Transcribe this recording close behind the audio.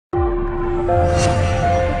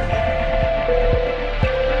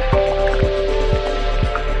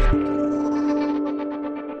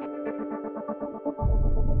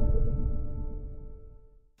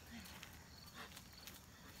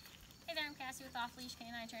With off-leash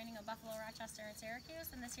canine training of Buffalo, Rochester, and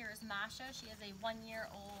Syracuse, and this here is Masha. She is a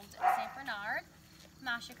 1-year-old St. Bernard.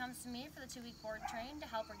 Masha comes to me for the 2-week board train to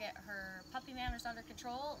help her get her puppy manners under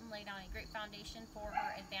control and lay down a great foundation for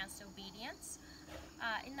her advanced obedience.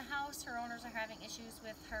 In the house, her owners are having issues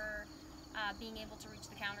with her being able to reach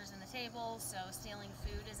the counters and the tables, so stealing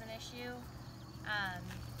food is an issue.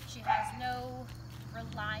 She has no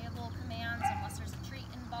reliable commands unless there's a treat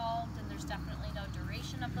involved, and there's definitely no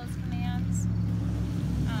duration of those commands.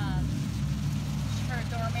 Her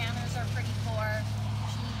door manners are pretty poor.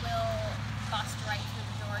 She will bust right through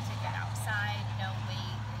the door to get outside. No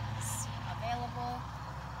wait is available.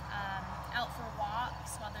 Out for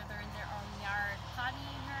walks, whether they're in their own yard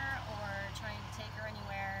pottying her or trying to take her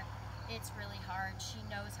anywhere, it's really hard. She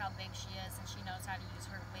knows how big she is, and she knows how to use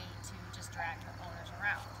her weight to just drag her owners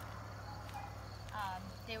around.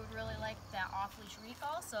 They would really like that off-leash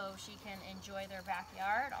recall so she can enjoy their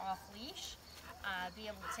backyard off-leash, be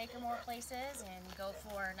able to take her more places and go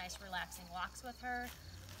for nice relaxing walks with her,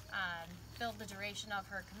 build the duration of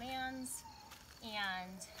her commands,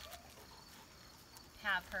 and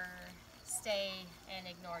have her stay and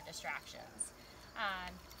ignore distractions.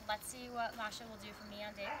 Let's see what Masha will do for me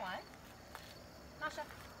on day 1. Masha,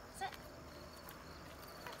 sit.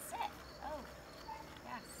 Sit. Oh,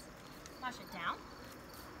 yes. Masha, down.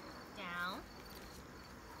 Down.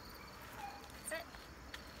 Sit.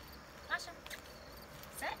 Masha.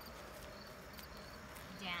 Sit.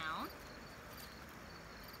 Down.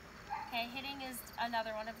 Okay, hitting is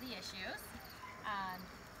another one of the issues.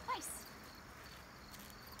 Place.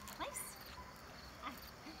 Place.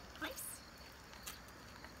 Place.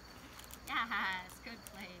 Yes, good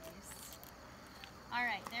place. All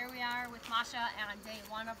right, there we are with Masha on day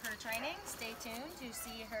 1 of her training. Stay tuned to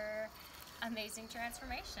see her amazing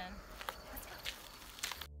transformation.